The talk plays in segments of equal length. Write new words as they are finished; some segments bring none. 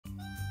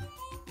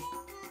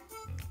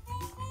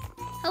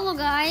Hello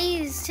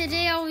guys,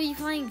 today I'll be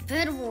playing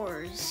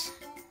Bedwars.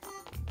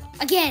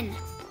 Again.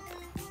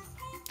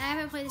 I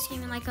haven't played this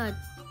game in like a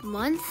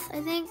month,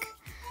 I think.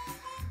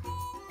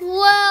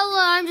 Well,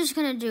 I'm just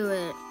gonna do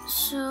it.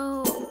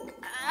 So,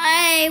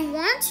 I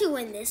want to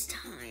win this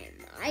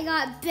time. I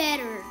got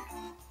better.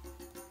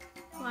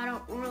 Well, I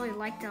don't really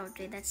like that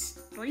update.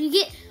 That's, well, you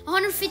get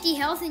 150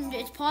 health and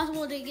it's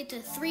possible to get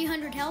to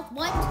 300 health.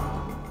 What?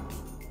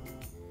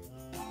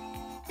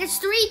 It's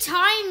 3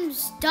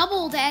 times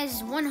doubled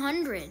as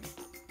 100.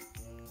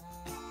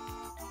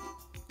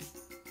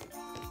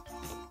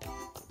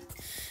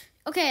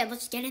 Okay,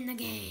 let's get in the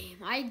game.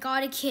 I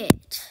got a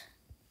kit.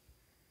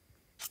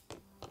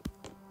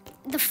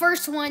 The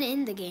first one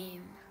in the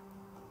game.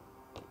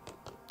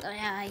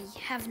 I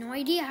have no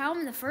idea how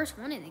I'm the first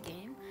one in the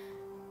game.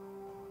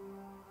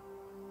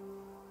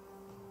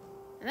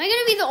 Am I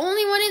gonna be the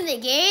only one in the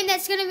game?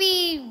 That's gonna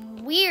be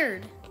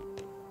weird.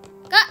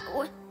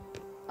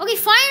 Okay,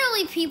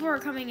 finally people are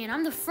coming in.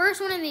 I'm the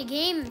first one in the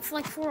game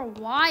for a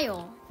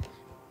while.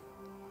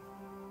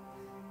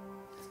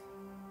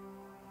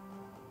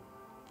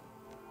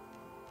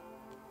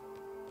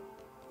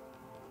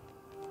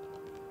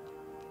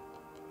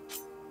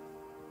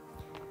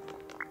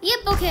 Yep,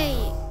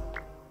 okay.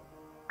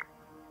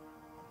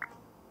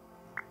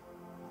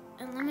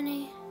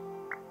 Eliminate.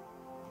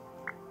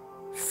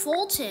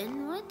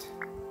 Fulton? What?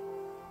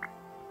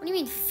 What do you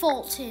mean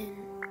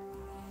Fulton?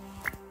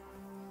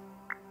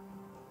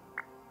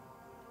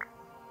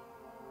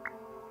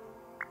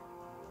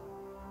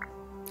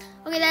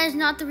 Okay, that is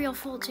not the real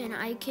Fulton.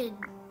 I could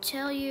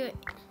tell you.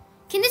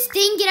 Can this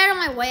thing get out of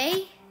my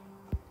way?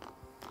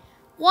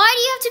 Why do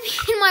you have to be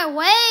in my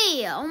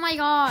way? Oh my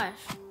gosh.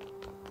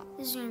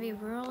 This is gonna be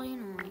really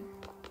annoying.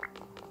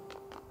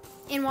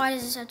 And why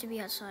does this have to be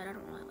outside? I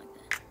don't really like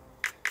that.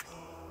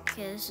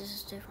 Okay, this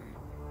is different.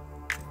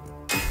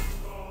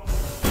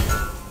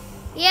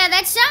 Yeah,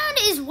 that sound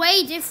is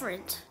way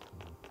different.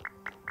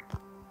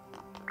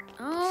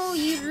 Oh,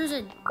 there's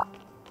a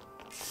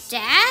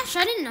dash?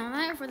 I didn't know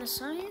that for the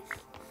scythe.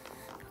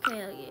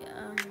 Okay,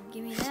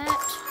 give me that.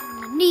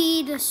 I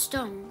need a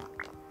stone.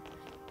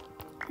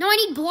 No, I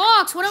need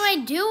blocks. What am I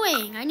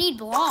doing? I need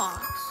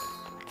blocks.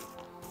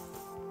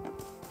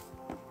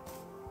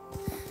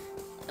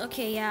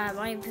 Okay, yeah,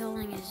 my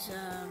building is,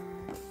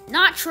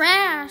 not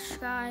trash,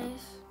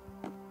 guys.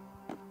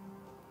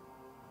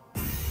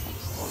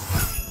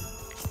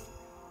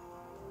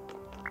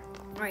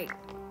 Right,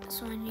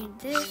 so I need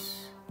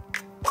this.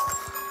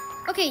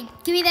 Okay,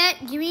 give me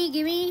that. Give me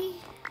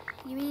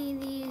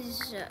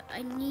these.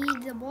 I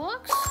need the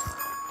blocks.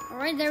 All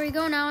right, there we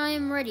go. Now I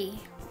am ready,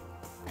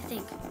 I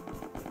think.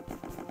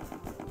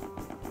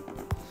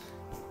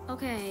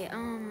 Okay,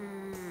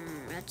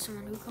 that's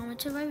someone who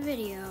commented my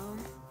video.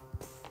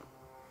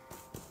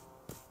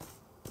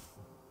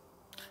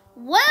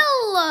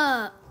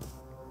 Well,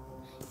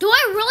 do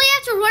I really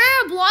have to run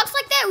out of blocks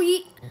like that?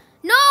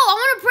 No, I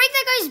want to break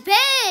that guy's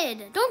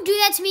bed. Don't do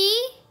that to me.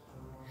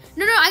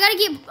 No, I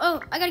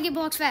gotta get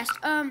blocks fast.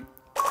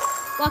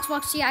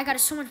 Blocks. Yeah, I got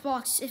so much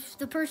blocks. If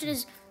the person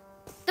is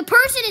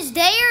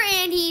there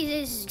and he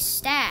is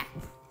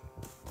stacked.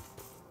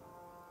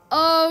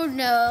 Oh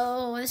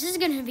no, this is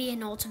gonna be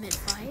an ultimate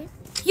fight.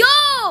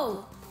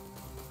 Yo,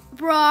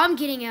 bro, I'm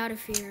getting out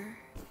of here.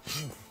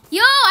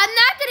 Yo, I'm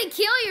not gonna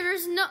kill you.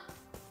 There's no.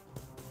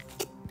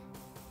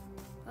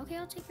 Okay,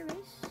 I'll take your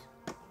race.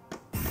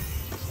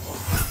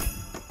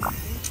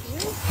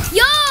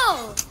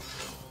 Yo!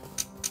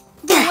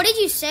 What did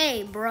you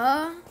say,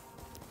 bruh?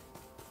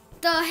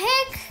 The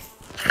heck?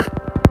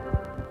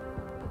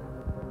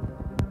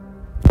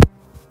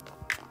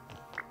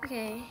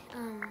 Okay,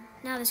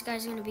 now this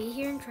guy's gonna be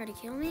here and try to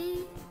kill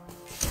me.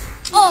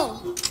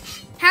 Oh!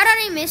 How did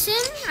I miss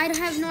him? I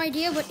have no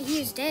idea, but he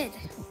is dead.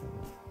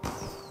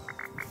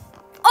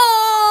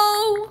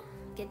 Oh!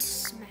 Get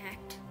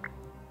smacked.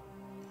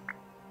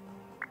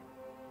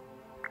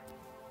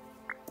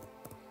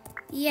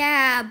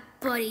 Yeah,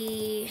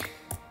 buddy.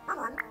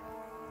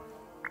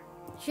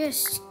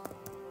 Just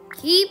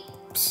keep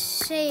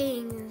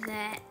saying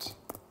that.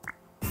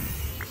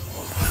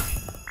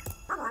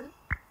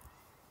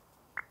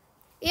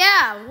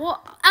 Yeah,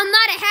 well, I'm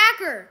not a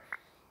hacker.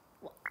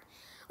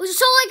 So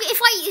like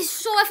if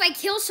I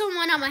kill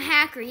someone, I'm a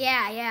hacker.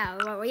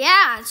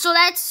 Yeah. So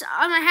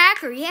I'm a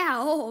hacker. Yeah.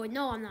 Oh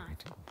no, I'm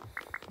not.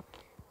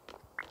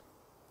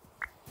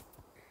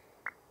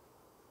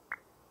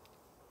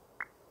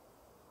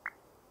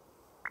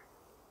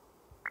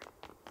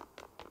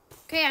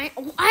 Okay, I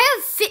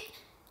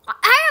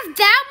have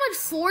that much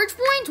forge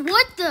points?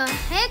 What the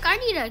heck? I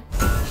need to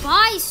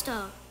buy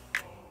stuff.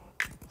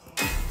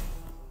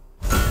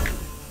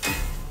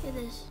 Get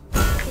this.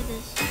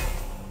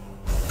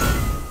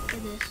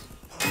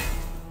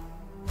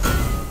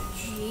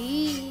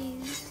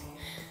 Jeez.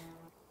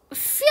 I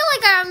feel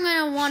like I'm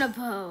gonna want a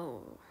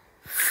bow.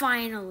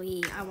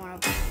 Finally, I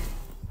want a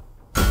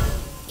bow.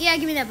 Yeah,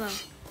 give me that bow.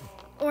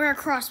 Or a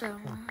crossbow.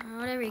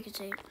 Whatever you could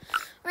say.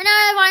 Right now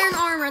I have iron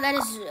armor. That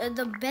is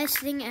the best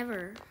thing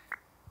ever.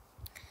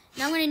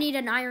 Now I'm gonna need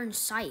an iron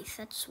scythe.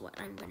 That's what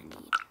I'm gonna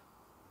need.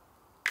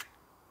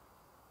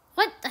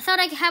 What? I thought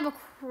I could have a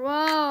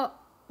crow.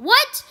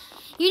 What?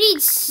 You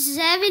need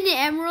 7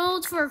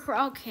 emeralds for a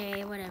crow.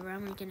 Okay, whatever.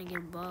 I'm gonna get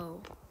a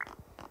bow.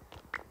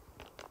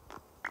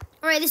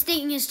 Alright, this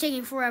thing is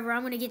taking forever.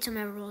 I'm gonna get some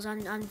emeralds.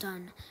 I'm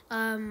done.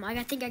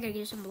 I think I gotta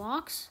get some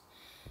blocks.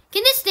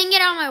 Can this thing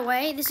get out of my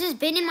way? This has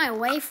been in my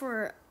way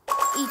for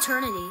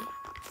eternity.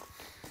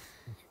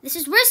 This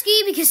is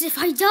risky because if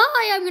I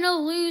die, I'm gonna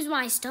lose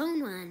my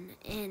stone one.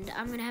 And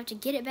I'm gonna have to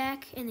get it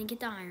back and then get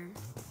the iron.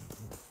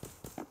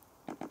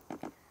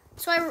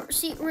 So I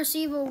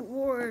receive a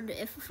reward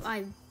if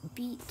I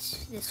beat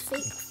this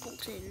fake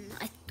Fulton.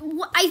 I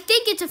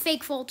think it's a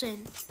fake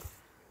Fulton.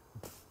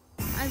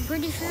 I'm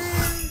pretty sure.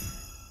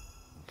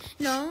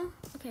 No?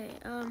 Okay,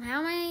 how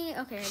am I?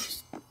 Okay, I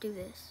just do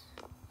this.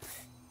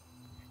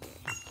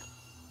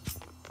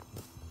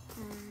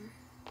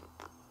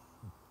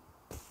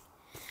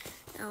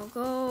 I'll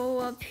go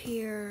up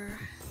here.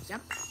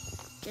 Yep.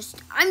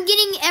 I'm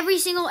getting every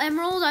single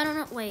emerald. I don't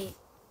know. Wait.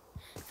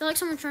 I feel like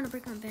someone's trying to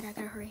break my bed. I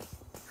gotta hurry.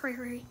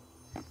 Hurry.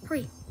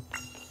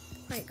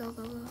 Right, go.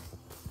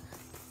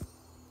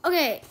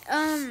 Okay,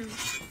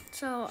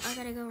 so I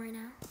gotta go right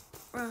now.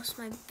 Or else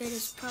my bed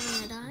is probably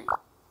gonna die.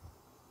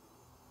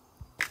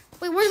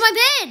 Wait, where's my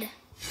bed?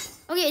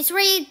 Okay, it's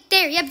right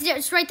there. Yep,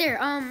 it's right there.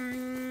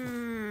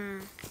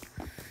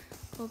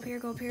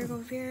 Go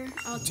up here.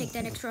 I'll take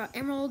that extra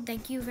emerald.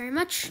 Thank you very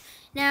much.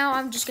 Now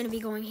I'm just gonna be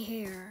going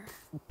here.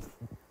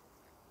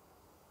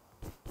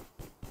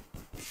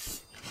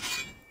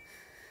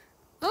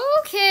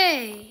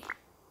 Okay.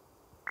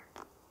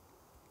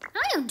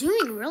 I am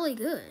doing really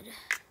good.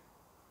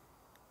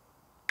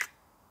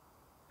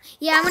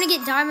 Yeah, I'm gonna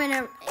get diamond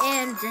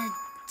and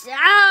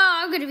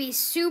I'm gonna be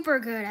super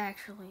good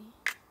actually.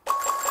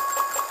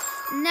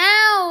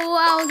 Now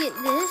I'll get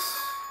this.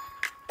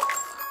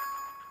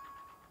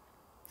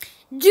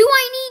 Do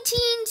I need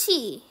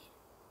TNT?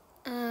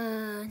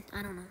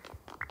 I don't know.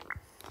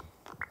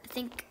 I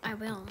think I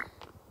will.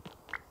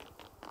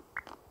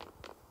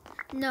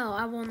 No,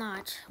 I will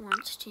not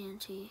want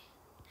TNT.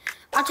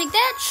 I'll take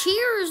that.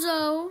 Cheers,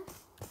 though.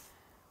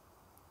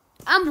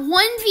 I'm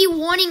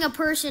 1v1ing a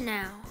person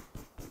now.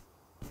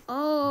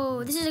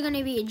 Oh, this is going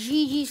to be a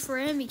GG's for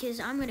him because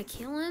I'm going to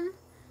kill him.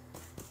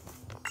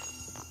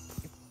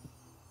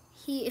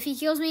 If he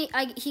kills me,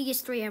 he gets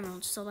 3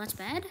 emeralds, so that's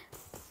bad.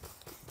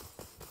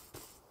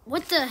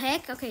 What the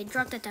heck? Okay,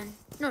 drop that down.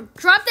 No,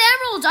 drop the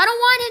emeralds. I don't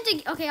want him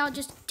to... Okay, I'll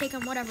just take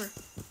them, whatever.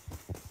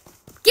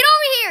 Get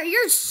over here.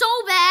 You're so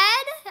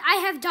bad. I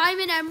have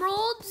diamond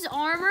emeralds,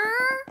 armor.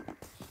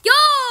 Yo,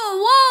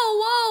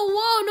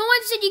 whoa. No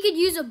one said you could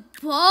use a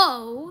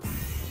bow.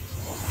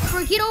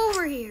 Or get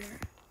over here.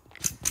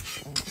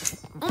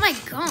 Oh my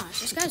gosh,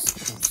 this guy's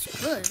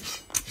good.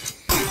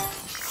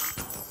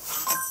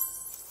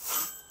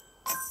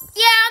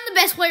 Yeah, I'm the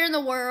best player in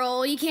the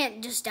world. You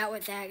can't just doubt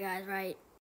with that, guys, right?